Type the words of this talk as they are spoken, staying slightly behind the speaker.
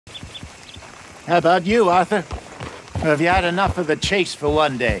How about you, Arthur? Have you had enough of the chase for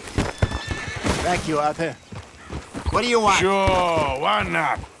one day? Thank you, Arthur. What do you want? Sure, why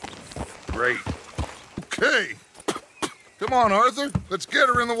not? Great. Okay. Come on, Arthur. Let's get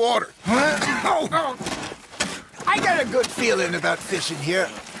her in the water. I got a good feeling about fishing here.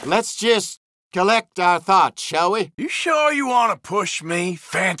 Let's just collect our thoughts, shall we? You sure you want to push me,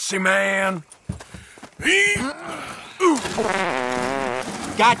 fancy man?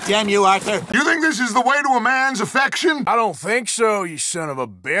 God damn you, Arthur. You think this is the way to a man's affection? I don't think so, you son of a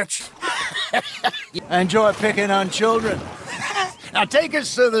bitch. Enjoy picking on children. Now take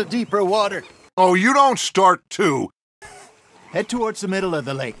us to the deeper water. Oh, you don't start too. Head towards the middle of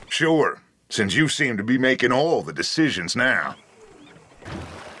the lake. Sure, since you seem to be making all the decisions now.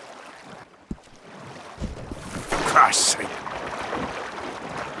 For Christ's sake.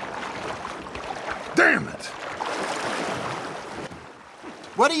 Damn it!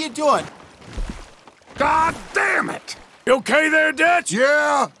 What are you doing? God damn it! You okay there, Dutch?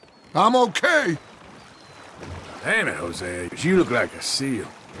 Yeah, I'm okay. Damn it, Hosea. You look like a seal.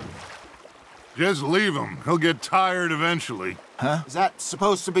 Just leave him. He'll get tired eventually. Huh? Is that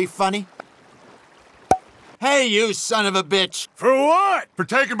supposed to be funny? Hey, you son of a bitch! For what? For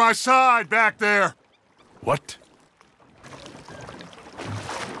taking my side back there. What?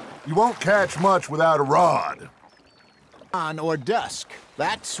 You won't catch much without a rod. On or dusk.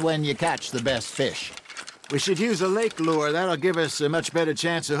 That's when you catch the best fish. We should use a lake lure. That'll give us a much better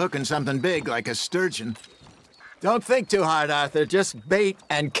chance of hooking something big like a sturgeon. Don't think too hard, Arthur. Just bait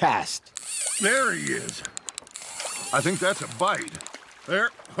and cast. There he is. I think that's a bite.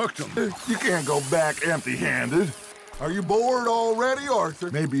 There, hooked him. You can't go back empty-handed. Are you bored already, Arthur?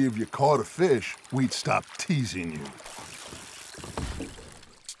 Maybe if you caught a fish, we'd stop teasing you.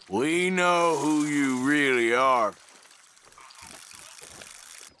 We know who you really are.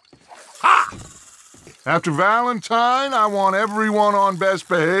 Ha! After Valentine, I want everyone on best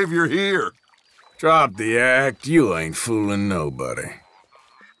behavior here. Drop the act. You ain't fooling nobody.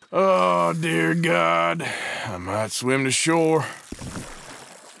 Oh, dear God. I might swim to shore.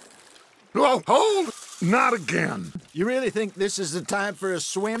 Oh, hold! Not again. You really think this is the time for a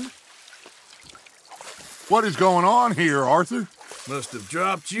swim? What is going on here, Arthur? Must have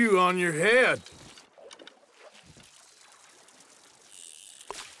dropped you on your head.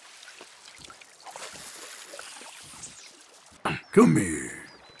 Come here.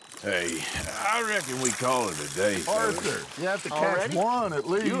 Hey, I reckon we call it a day, fellas. Arthur, you have to catch Already? one at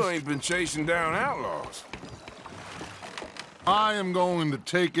least. You ain't been chasing down outlaws. I am going to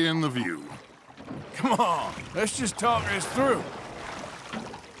take in the view. Come on, let's just talk this through.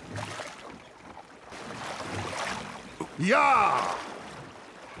 Yeah!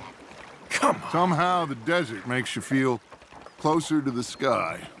 Come on. Somehow the desert makes you feel closer to the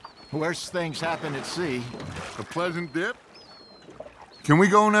sky. Worse things happen at sea. A pleasant dip? Can we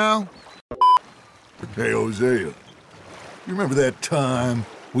go now? Hey, Hosea. You remember that time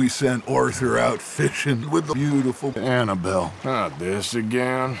we sent Arthur out fishing with the beautiful Annabelle? Not this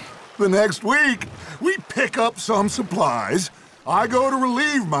again. The next week, we pick up some supplies. I go to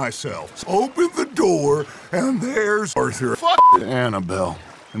relieve myself. Open the door, and there's Arthur. Fuck Annabelle.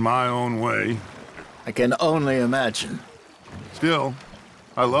 In my own way. I can only imagine. Still,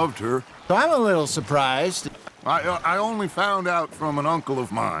 I loved her. So I'm a little surprised. I only found out from an uncle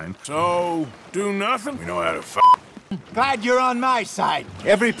of mine. So, do nothing? We know how to f***. Glad you're on my side.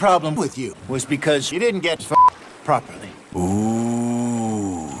 Every problem with you was because you didn't get properly.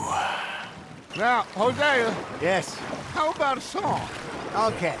 Ooh. Now, Hosea, Yes. how about a song?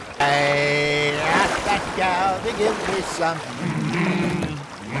 Okay. I asked that gal to give me some.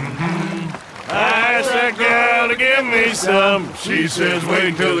 I asked that gal to give me some. She says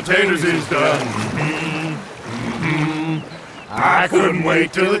wait till the taters is done. I couldn't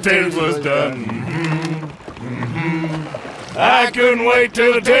wait till the taters was done. I couldn't wait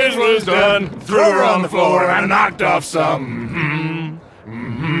till the taters was done. Threw her on the floor and I knocked off some.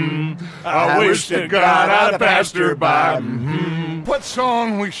 I wish to God I'd passed her by. What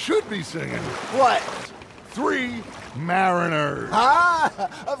song we should be singing? What? Three Mariners. Ah,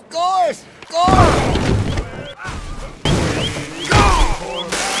 of course! Go! Poor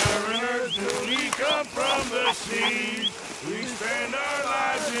mariners, till we come from the seas. We spend our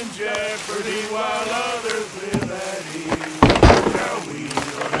lives in jeopardy while others live at ease. Shall we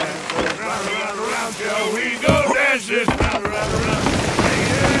go dance around, around, around, shall we go dance this